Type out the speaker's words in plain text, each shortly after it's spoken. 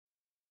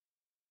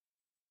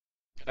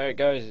Alright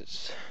guys,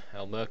 it's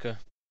Elmerker.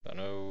 I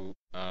know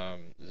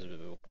this is a bit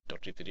of a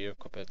dodgy video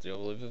compared to the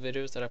other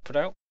videos that I put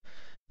out.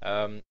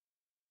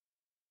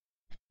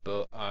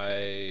 But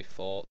I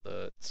thought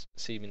that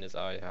seeming as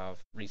I have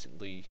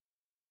recently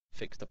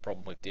fixed the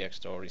problem with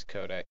Dxtory's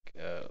codec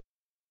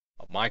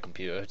on my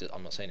computer,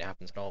 I'm not saying it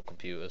happens on all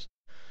computers,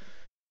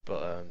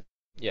 but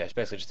yeah, it's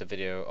basically just a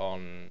video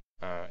on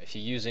if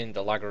you're using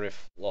the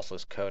Lagarith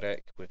lossless codec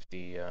with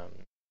the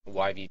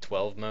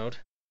YV12 mode.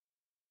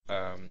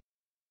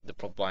 The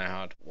problem I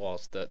had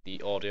was that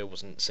the audio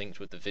wasn't synced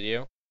with the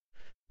video.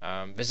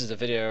 This is a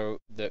video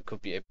that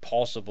could be a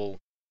possible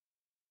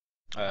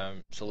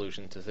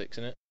solution to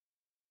fixing it.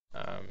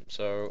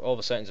 So all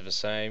the settings are the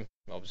same.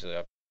 Obviously,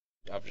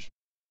 I've just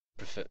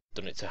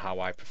done it to how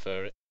I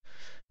prefer it.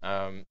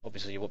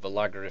 Obviously, you put the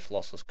Lagarith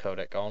lossless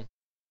codec on.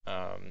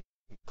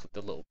 Click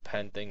the little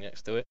pen thing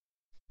next to it,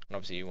 and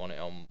obviously you want it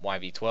on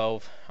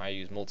YV12. I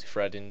use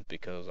multi-threading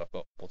because I've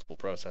got multiple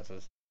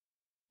processors.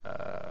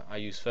 I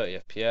use 30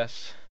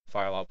 FPS,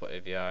 file output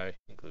AVI,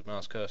 include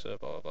mouse cursor,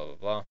 blah blah blah blah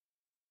blah.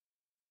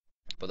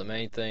 But the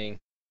main thing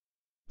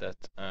that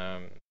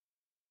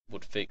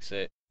would fix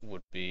it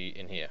would be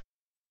in here,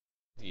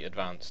 the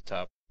advanced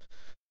tab.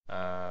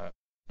 And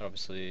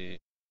obviously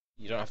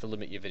you don't have to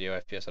limit your video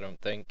FPS, I don't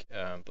think,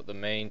 but the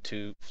main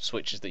two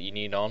switches that you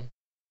need on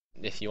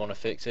if you want to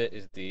fix it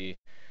is the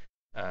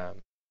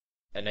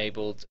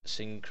enabled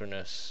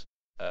synchronous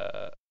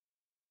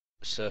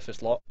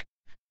surface lock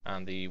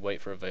and the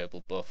wait for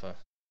available buffer.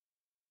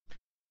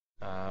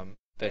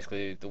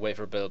 Basically, the wait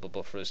for available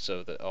buffer is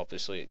so that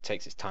obviously it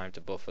takes its time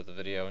to buffer the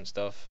video and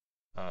stuff.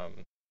 But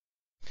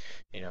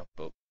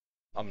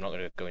I'm not going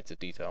to go into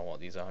detail on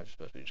what these are. It's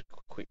supposed to be just a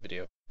quick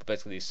video. But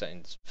basically, these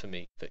settings for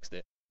me fixed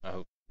it. I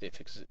hope it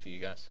fixes it for you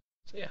guys.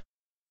 So yeah,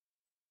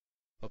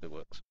 hope it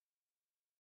works.